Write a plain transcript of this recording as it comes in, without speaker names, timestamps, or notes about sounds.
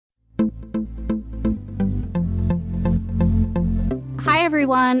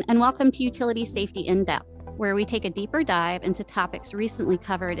everyone, and welcome to Utility Safety In Depth, where we take a deeper dive into topics recently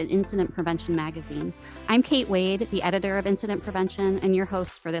covered in Incident Prevention magazine. I'm Kate Wade, the editor of Incident Prevention, and your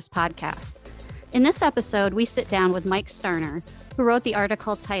host for this podcast. In this episode, we sit down with Mike Sterner, who wrote the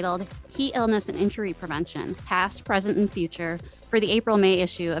article titled Heat Illness and Injury Prevention, Past, Present, and Future for the April-May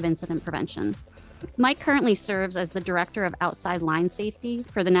issue of Incident Prevention. Mike currently serves as the Director of Outside Line Safety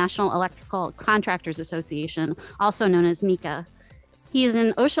for the National Electrical Contractors Association, also known as NECA. He is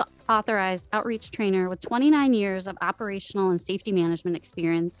an OSHA authorized outreach trainer with 29 years of operational and safety management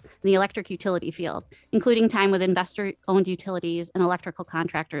experience in the electric utility field, including time with investor-owned utilities and electrical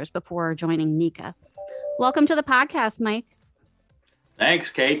contractors before joining NECA. Welcome to the podcast, Mike. Thanks,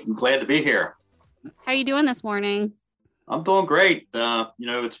 Kate. I'm glad to be here. How are you doing this morning? I'm doing great.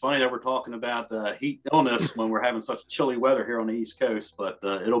 It's funny that we're talking about heat illness when we're having such chilly weather here on the East Coast, but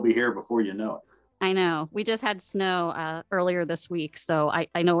it'll be here before you know it. I know. We just had snow earlier this week, so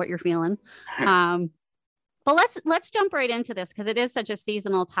I know what you're feeling. But let's jump right into this because it is such a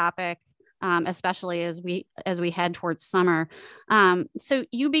seasonal topic, especially as we head towards summer. So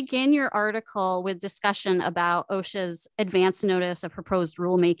you begin your article with discussion about OSHA's advance notice of proposed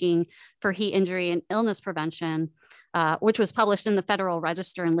rulemaking for heat injury and illness prevention, which was published in the Federal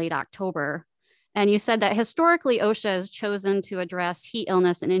Register in late October. And you said that historically, OSHA has chosen to address heat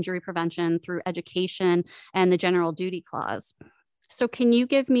illness and injury prevention through education and the general duty clause. So can you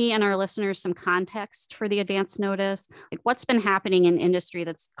give me and our listeners some context for the advance notice? Like what's been happening in industry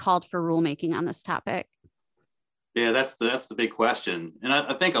that's called for rulemaking on this topic? Yeah, that's the big question. And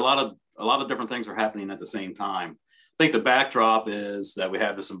I think a lot of different things are happening at the same time. I think the backdrop is that we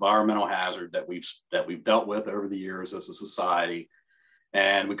have this environmental hazard that we've dealt with over the years as a society.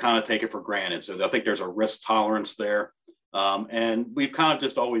 And we kind of take it for granted. So I think there's a risk tolerance there. And we've kind of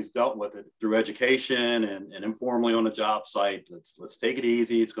just always dealt with it through education and informally on the job site. Let's take it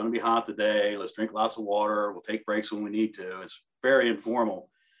easy. It's going to be hot today. Let's drink lots of water. We'll take breaks when we need to. It's very informal.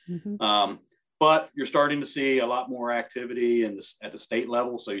 Mm-hmm. But you're starting to see a lot more activity at the state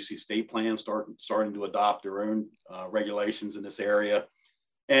level. So you see state plans starting to adopt their own regulations in this area.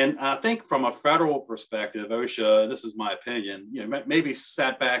 And I think from a federal perspective, OSHA, this is my opinion, maybe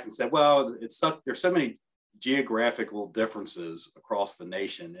sat back and said, well, there's so many geographical differences across the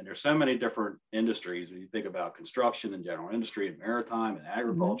nation. And there's so many different industries. When you think about construction and general industry and maritime and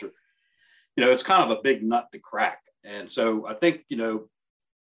agriculture, mm-hmm. It's kind of a big nut to crack. And so I think,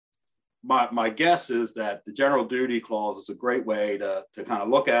 my guess is that the general duty clause is a great way to kind of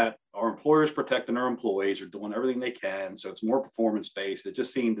look at our employers protecting their employees or doing everything they can. So it's more performance-based. It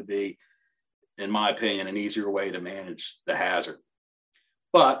just seemed to be, in my opinion, an easier way to manage the hazard.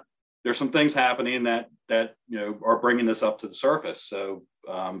 But there's some things happening that are bringing this up to the surface. So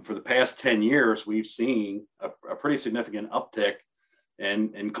for the past 10 years, we've seen a pretty significant uptick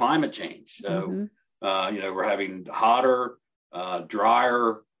in climate change. So, mm-hmm. We're having hotter,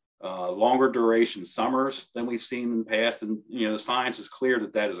 drier, longer duration summers than we've seen in the past. And, the science is clear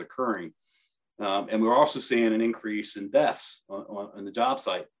that is occurring. And we're also seeing an increase in deaths on the job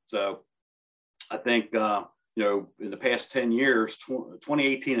site. So I think, in the past 10 years,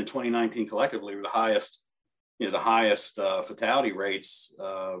 2018 and 2019 collectively were the highest fatality rates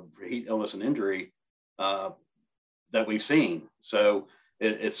for heat illness and injury that we've seen. So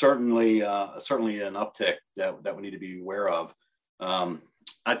it's certainly an uptick that we need to be aware of.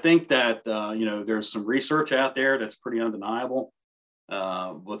 I think that, there's some research out there that's pretty undeniable.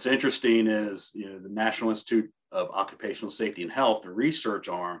 What's interesting is, the National Institute of Occupational Safety and Health, the research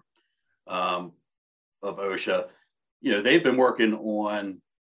arm of OSHA, they've been working on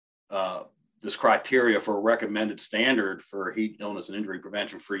this criteria for a recommended standard for heat illness and injury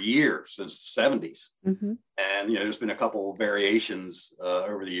prevention for years, since the 70s. Mm-hmm. And, there's been a couple of variations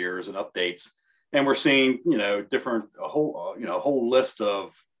over the years and updates. And we're seeing, a whole list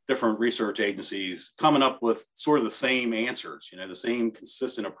of different research agencies coming up with sort of the same answers, the same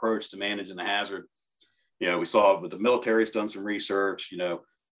consistent approach to managing the hazard. We saw it with the military's done some research,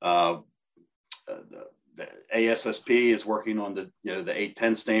 the ASSP is working on the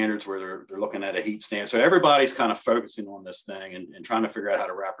 810 standards where they're looking at a heat standard. So everybody's kind of focusing on this thing and trying to figure out how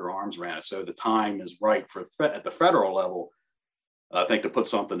to wrap their arms around it. So the time is right at the federal level, I think, to put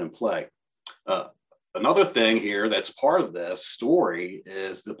something in play. Another thing here that's part of this story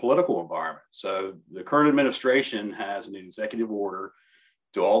is the political environment. So the current administration has an executive order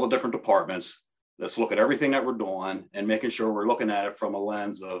to all the different departments. Let's look at everything that we're doing and making sure we're looking at it from a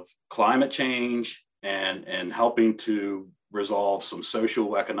lens of climate change and helping to resolve some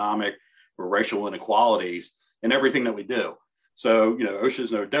social, economic, or racial inequalities in everything that we do. So, OSHA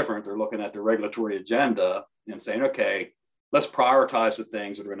is no different. They're looking at the regulatory agenda and saying, okay, let's prioritize the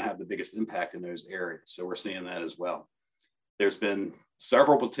things that are going to have the biggest impact in those areas. So we're seeing that as well. There's been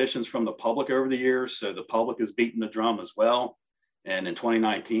several petitions from the public over the years. So the public is beating the drum as well. And in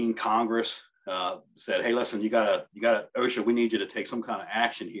 2019, Congress said, hey, listen, you gotta, OSHA, we need you to take some kind of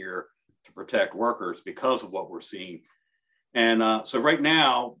action here to protect workers because of what we're seeing. And so right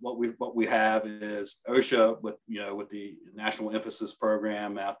now, what we have is OSHA with the National Emphasis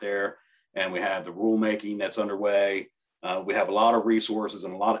Program out there, and we have the rulemaking that's underway. We have a lot of resources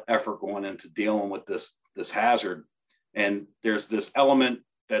and a lot of effort going into dealing with this hazard. And there's this element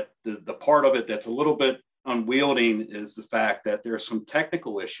that the part of it that's a little bit unwielding is the fact that there's some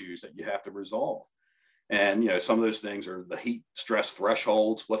technical issues that you have to resolve. And some of those things are the heat stress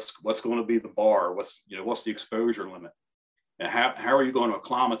thresholds. What's going to be the bar? What's the exposure limit? And how are you going to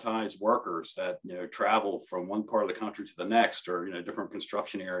acclimatize workers that travel from one part of the country to the next, or different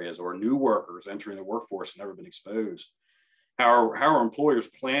construction areas, or new workers entering the workforce and never been exposed? How are employers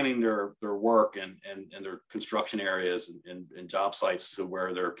planning their work and their construction areas and job sites to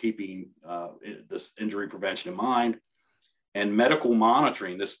where they're keeping this injury prevention in mind? And medical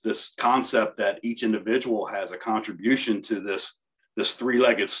monitoring, this concept that each individual has a contribution to this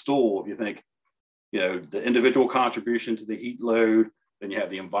three-legged stool. If you think, the individual contribution to the heat load, then you have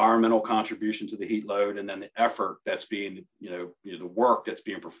the environmental contribution to the heat load, and then the effort that's being, the work that's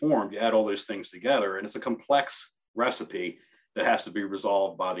being performed. You add all those things together, and it's a complex recipe that has to be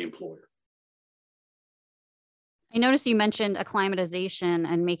resolved by the employer. I noticed you mentioned acclimatization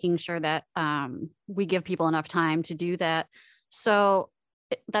and making sure that we give people enough time to do that. So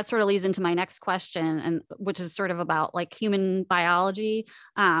that sort of leads into my next question, and which is sort of about like human biology.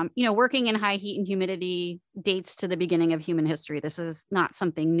 Working in high heat and humidity dates to the beginning of human history. This is not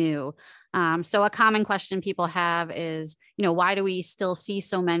something new. So a common question people have is, why do we still see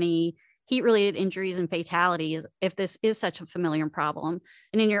so many heat-related injuries and fatalities if this is such a familiar problem?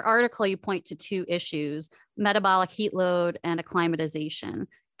 And in your article, you point to two issues: metabolic heat load and acclimatization.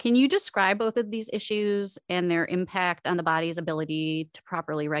 Can you describe both of these issues and their impact on the body's ability to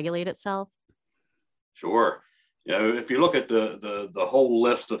properly regulate itself? Sure. If you look at the whole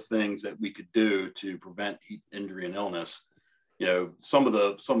list of things that we could do to prevent heat injury and illness, some of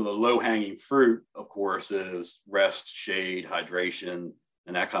the low-hanging fruit, of course, is rest, shade, hydration,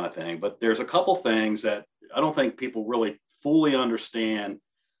 and that kind of thing. But there's a couple things that I don't think people really fully understand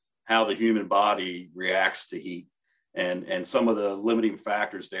how the human body reacts to heat, and some of the limiting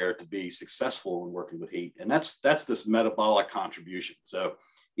factors there to be successful in working with heat. And that's this metabolic contribution. So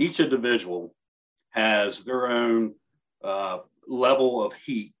each individual has their own level of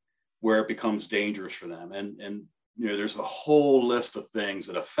heat where it becomes dangerous for them. And there's a whole list of things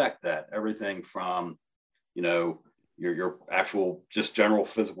that affect that. Everything from, your actual just general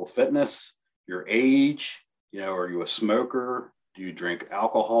physical fitness, your age, are you a smoker? Do you drink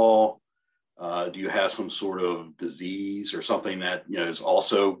alcohol? Do you have some sort of disease or something that is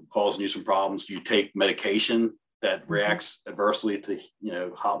also causing you some problems? Do you take medication that reacts adversely to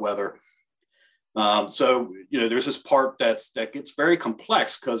hot weather? So there's this part that gets very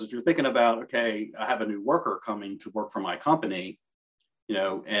complex, because if you're thinking about, okay, I have a new worker coming to work for my company,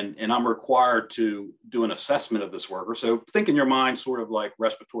 and I'm required to do an assessment of this worker. So think in your mind sort of like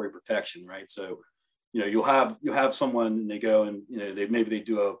respiratory protection, right? So you'll have someone, and they go and they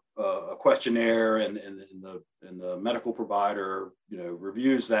do a questionnaire, and the medical provider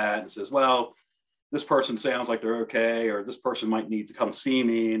reviews that and says, well, this person sounds like they're okay, or this person might need to come see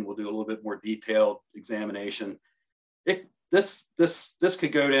me, and we'll do a little bit more detailed examination. This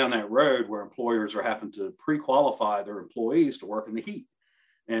could go down that road where employers are having to pre-qualify their employees to work in the heat,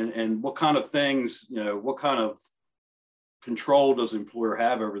 and what kind of things, what kind of control does the employer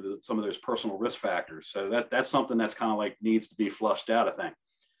have over some of those personal risk factors? So that's something that's kind of like needs to be flushed out, I think.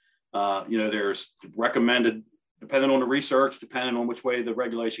 There's recommended, depending on the research, depending on which way the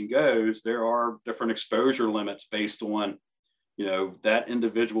regulation goes, there are different exposure limits based on, that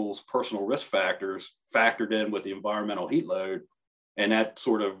individual's personal risk factors factored in with the environmental heat load. And that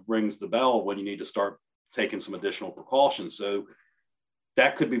sort of rings the bell when you need to start taking some additional precautions. So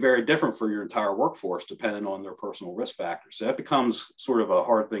that could be very different for your entire workforce, depending on their personal risk factors. So that becomes sort of a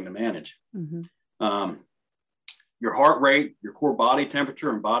hard thing to manage. Mm-hmm. Your heart rate, your core body temperature,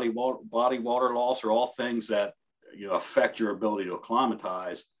 and body water loss are all things that affect your ability to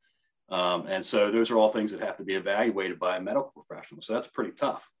acclimatize. And so those are all things that have to be evaluated by a medical professional. So that's pretty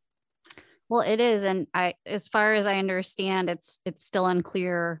tough. Well, it is. And as far as I understand, it's still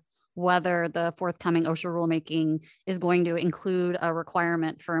unclear whether the forthcoming OSHA rulemaking is going to include a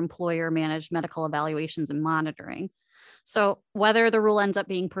requirement for employer managed medical evaluations and monitoring. So whether the rule ends up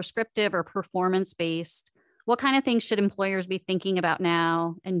being prescriptive or performance based, what kind of things should employers be thinking about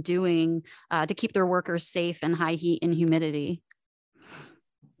now and doing to keep their workers safe in high heat and humidity?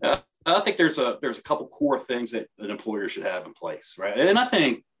 I think there's a couple core things that an employer should have in place, right? And I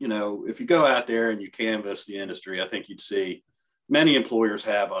think, if you go out there and you canvass the industry, I think you'd see many employers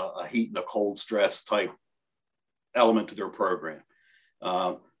have a heat and a cold stress type element to their program.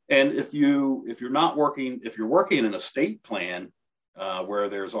 And if you're working in a state plan where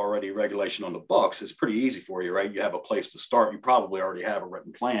there's already regulation on the books, it's pretty easy for you, right? You have a place to start. You probably already have a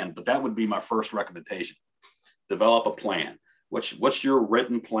written plan, but that would be my first recommendation. Develop a plan. What's your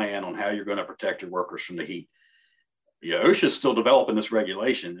written plan on how you're going to protect your workers from the heat? OSHA is still developing this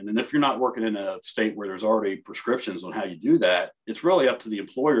regulation. And then if you're not working in a state where there's already prescriptions on how you do that, it's really up to the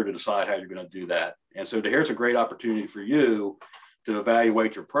employer to decide how you're going to do that. And so here's a great opportunity for you to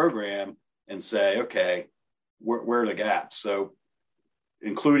evaluate your program and say, okay, where are the gaps? So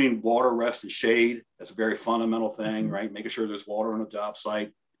including water, rest, and shade, that's a very fundamental thing, right? Making sure there's water on the job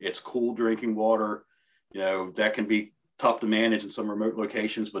site. It's cool drinking water. That can be tough to manage in some remote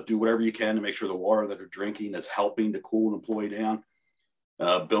locations, but do whatever you can to make sure the water that they're drinking is helping to cool an employee down.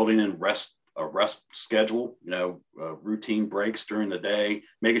 Building in a rest schedule, routine breaks during the day,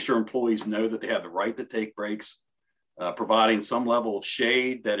 making sure employees know that they have the right to take breaks, providing some level of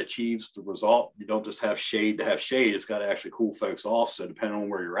shade that achieves the result. You don't just have shade to have shade. It's got to actually cool folks off. So depending on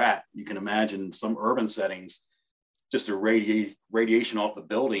where you're at, you can imagine some urban settings, just the radiation off the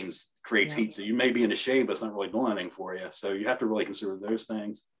buildings creates heat. So you may be in the shade, but it's not really doing anything for you. So you have to really consider those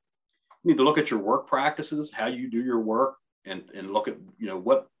things. You need to look at your work practices, how you do your work, and look at,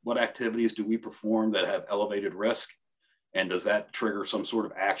 what activities do we perform that have elevated risk? And does that trigger some sort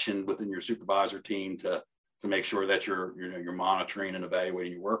of action within your supervisor team to make sure that you're monitoring and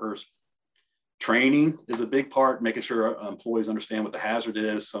evaluating your workers? Training is a big part, making sure employees understand what the hazard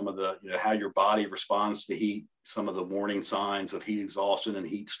is, some of the, how your body responds to heat, some of the warning signs of heat exhaustion and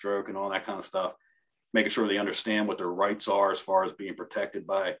heat stroke and all that kind of stuff, making sure they understand what their rights are as far as being protected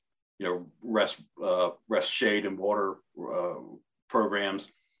by, rest, shade and water programs.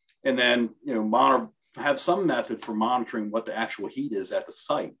 And then, have some method for monitoring what the actual heat is at the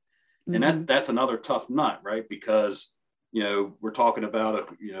site. Mm-hmm. And that's another tough nut, right? Because we're talking about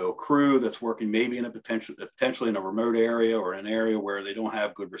a crew that's working maybe in potentially in a remote area or an area where they don't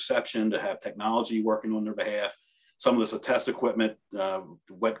have good reception to have technology working on their behalf. Some of this test equipment,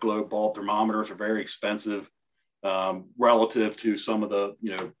 wet globe bulb thermometers are very expensive relative to some of the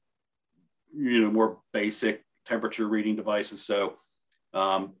more basic temperature reading devices. So,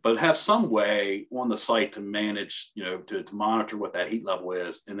 but have some way on the site to manage, to monitor what that heat level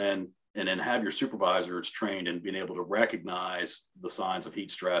is, and then have your supervisors trained in being able to recognize the signs of heat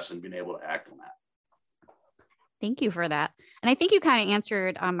stress and being able to act on that. Thank you for that. And I think you kind of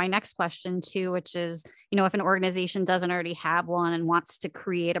answered my next question too, which is, if an organization doesn't already have one and wants to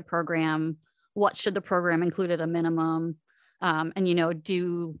create a program, what should the program include at a minimum? And,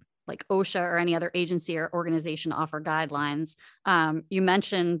 do like OSHA or any other agency or organization offer guidelines? You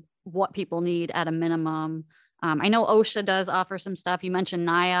mentioned what people need at a minimum. I know OSHA does offer some stuff. You mentioned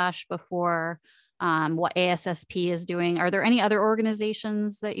NIOSH before, what ASSP is doing. Are there any other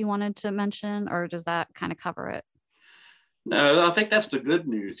organizations that you wanted to mention, or does that kind of cover it? No, I think that's the good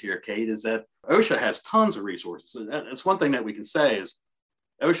news here, Kate, is that OSHA has tons of resources. That's one thing that we can say is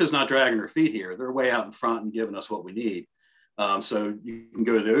OSHA's not dragging their feet here. They're way out in front and giving us what we need. So you can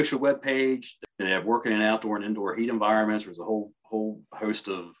go to the OSHA webpage. They have working in outdoor and indoor heat environments. There's a whole host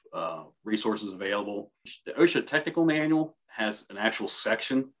of resources available. The OSHA technical manual has an actual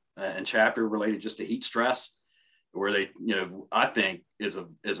section and chapter related just to heat stress, where they, I think is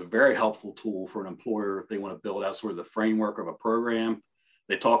a very helpful tool for an employer if they want to build out sort of the framework of a program.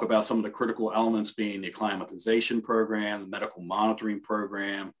 They talk about some of the critical elements being the acclimatization program, the medical monitoring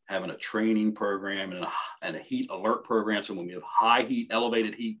program, having a training program, and a heat alert program. So when we have high heat,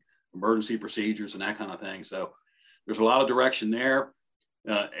 elevated heat, emergency procedures and that kind of thing. So there's a lot of direction there.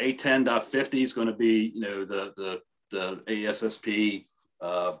 A10.50 is going to be, the ASSP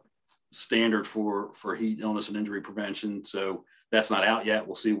standard for heat illness and injury prevention. So that's not out yet.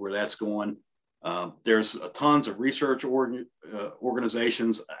 We'll see where that's going. There's tons of research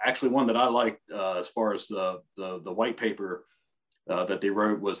organizations. Actually, one that I liked as far as the white paper that they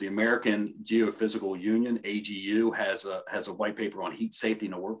wrote was the American Geophysical Union, AGU, has a white paper on heat safety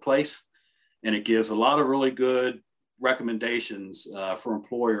in the workplace. And it gives a lot of really good recommendations for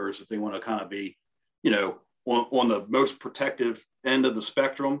employers if they want to kind of be, on the most protective end of the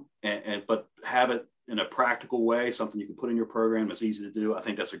spectrum, but have it in a practical way, something you can put in your program that's easy to do. I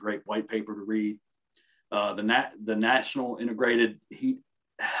think that's a great white paper to read. The National Integrated Heat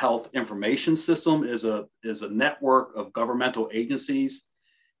Health Information System is a network of governmental agencies.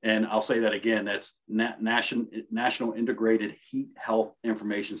 And I'll say that again, that's National Integrated Heat Health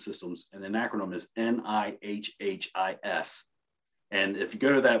Information Systems. And the acronym is NIHHIS. And if you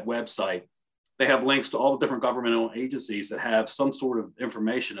go to that website, they have links to all the different governmental agencies that have some sort of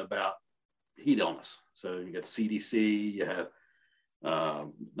information about heat illness. So you get CDC, you have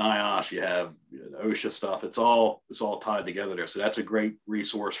NIOSH, you have OSHA stuff. It's all tied together there. So that's a great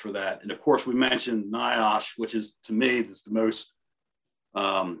resource for that. And of course, we mentioned NIOSH, which is, to me, is the most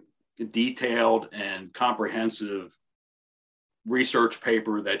detailed and comprehensive research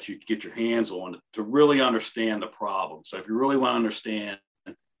paper that you get your hands on to really understand the problem. So if you really want to understand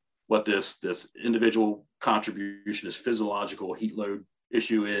what this individual contribution, this physiological heat load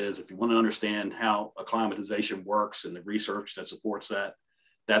issue is, if you want to understand how acclimatization works and the research that supports that,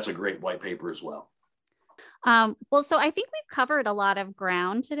 that's a great white paper as well. Well, so I think we've covered a lot of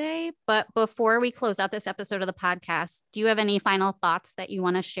ground today, but before we close out this episode of the podcast, do you have any final thoughts that you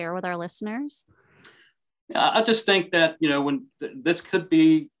want to share with our listeners? I just think that, when this could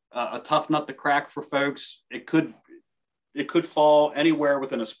be a tough nut to crack for folks, it could fall anywhere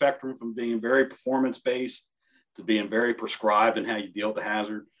within a spectrum from being very performance-based to being very prescribed in how you deal with the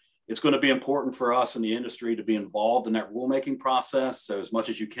hazard. It's going to be important for us in the industry to be involved in that rulemaking process. So as much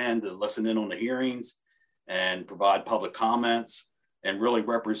as you can to listen in on the hearings and provide public comments and really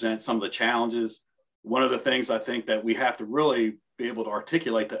represent some of the challenges. One of the things I think that we have to really be able to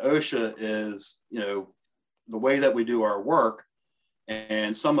articulate to OSHA is, the way that we do our work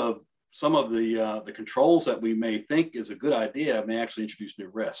and some of the controls that we may think is a good idea may actually introduce new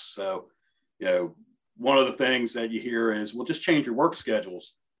risks. So, one of the things that you hear is, well, just change your work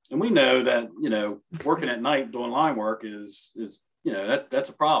schedules. And we know that, working at night doing line work is that's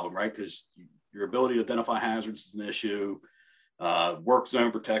a problem, right? Because your ability to identify hazards is an issue. Work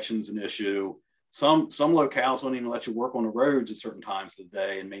zone protection is an issue. Some locales don't even let you work on the roads at certain times of the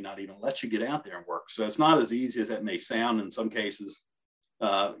day and may not even let you get out there and work. So it's not as easy as that may sound in some cases.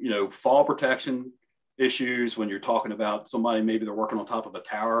 Fall protection issues when you're talking about somebody, maybe they're working on top of a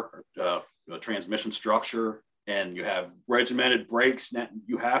tower, or a transmission structure, and you have regimented breaks.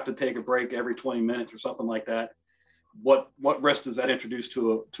 You have to take a break every 20 minutes or something like that. What risk does that introduce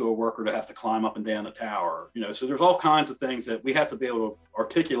to a worker that has to climb up and down the tower? So there's all kinds of things that we have to be able to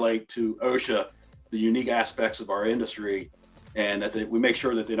articulate to OSHA, the unique aspects of our industry, and that we make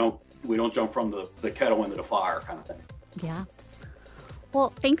sure that we don't jump from the kettle into the fire kind of thing. Yeah.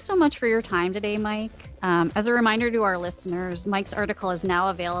 Well, thanks so much for your time today, Mike. As a reminder to our listeners, Mike's article is now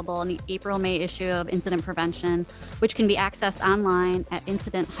available in the April-May issue of Incident Prevention, which can be accessed online at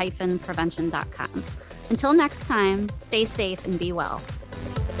incident-prevention.com. Until next time, stay safe and be well.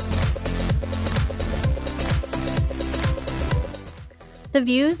 The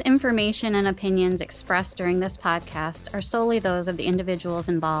views, information, and opinions expressed during this podcast are solely those of the individuals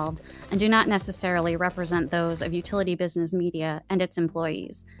involved and do not necessarily represent those of Utility Business Media and its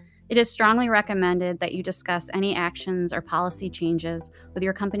employees. It is strongly recommended that you discuss any actions or policy changes with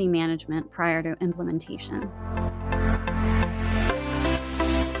your company management prior to implementation.